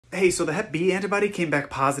Hey, so the Hep B antibody came back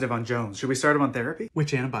positive on Jones. Should we start him on therapy?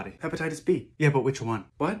 Which antibody? Hepatitis B. Yeah, but which one?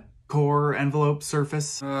 What? Core, envelope,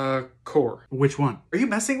 surface? Core. Which one? Are you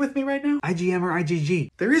messing with me right now? IgM or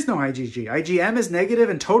IgG? There is no IgG. IgM is negative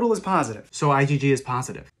and total is positive. So IgG is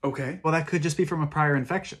positive. Okay. Well, that could just be from a prior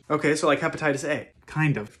infection. Okay, so like hepatitis A.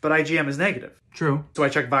 Kind of. But IgM is negative. True. So I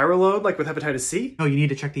check viral load like with hepatitis C? No, you need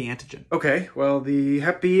to check the antigen. Okay, well the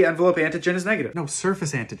Hep B envelope antigen is negative. No,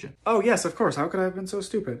 surface antigen. Oh yes, of course. How could I have been so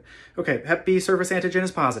stupid? Okay, Hep B surface antigen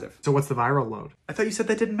is positive. So what's the viral load? I thought you said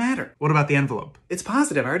that didn't matter. What about the envelope? It's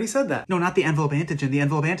positive. I already said that. No, not the envelope antigen, the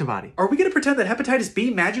envelope antibody. Are we going to pretend that hepatitis B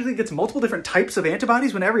magically gets multiple different types of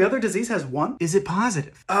antibodies when every other disease has one? Is it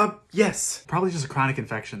positive? Yes. Probably just a chronic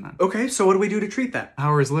infection then. Okay, so what do we do to treat that?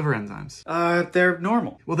 How are his liver enzymes? They're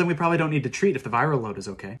normal. Well, then we probably don't need to treat if the viral load is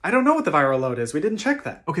okay. I don't know what the viral load is. We didn't check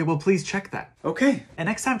that. Okay, well, please check that. Okay. And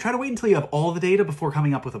next time, try to wait until you have all the data before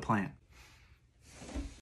coming up with a plan.